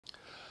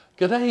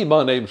G'day,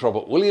 my name's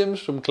Robert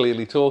Williams from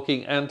Clearly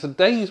Talking, and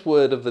today's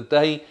word of the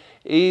day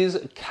is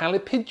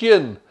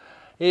Callipygian.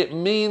 It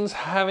means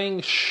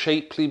having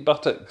shapely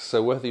buttocks.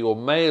 So whether you're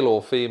male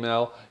or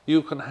female,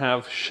 you can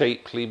have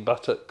shapely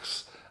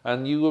buttocks,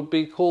 and you would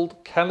be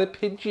called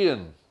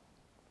Callipygian.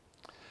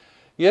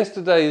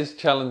 Yesterday's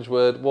challenge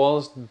word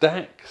was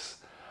Daks,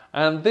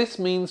 and this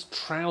means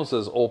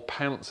trousers or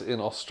pants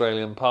in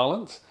Australian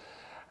parlance.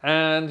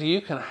 And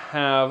you can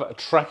have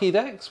Trackie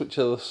Daks, which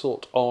are the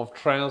sort of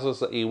trousers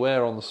that you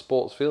wear on the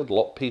sports field. A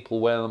lot of people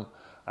wear them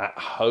at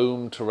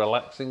home to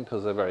relaxing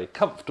because they're very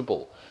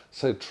comfortable.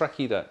 So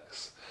Trackie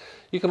Daks.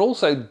 You can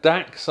also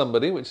Dak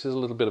somebody, which is a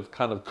little bit of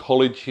kind of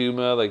college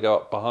humour. They go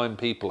up behind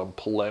people and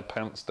pull their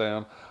pants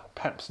down.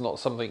 Perhaps not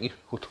something you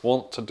would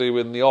want to do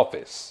in the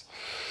office.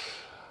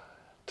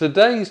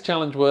 Today's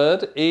challenge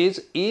word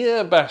is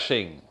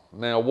earbashing.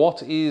 Now,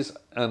 what is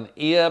an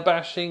ear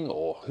bashing,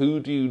 or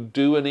who do you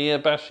do an ear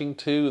bashing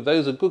to?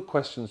 Those are good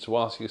questions to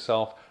ask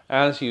yourself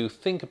as you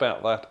think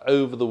about that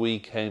over the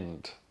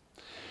weekend.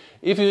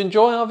 If you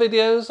enjoy our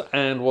videos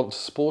and want to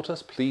support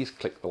us, please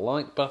click the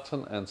like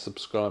button and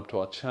subscribe to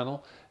our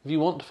channel. If you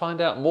want to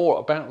find out more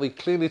about the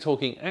Clearly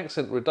Talking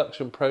Accent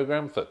Reduction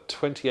Programme for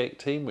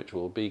 2018, which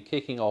will be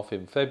kicking off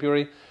in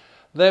February,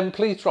 then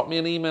please drop me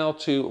an email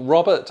to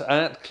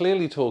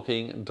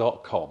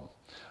robert@clearlytalking.com.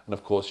 And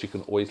of course, you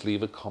can always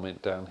leave a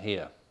comment down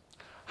here.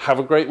 Have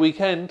a great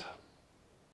weekend.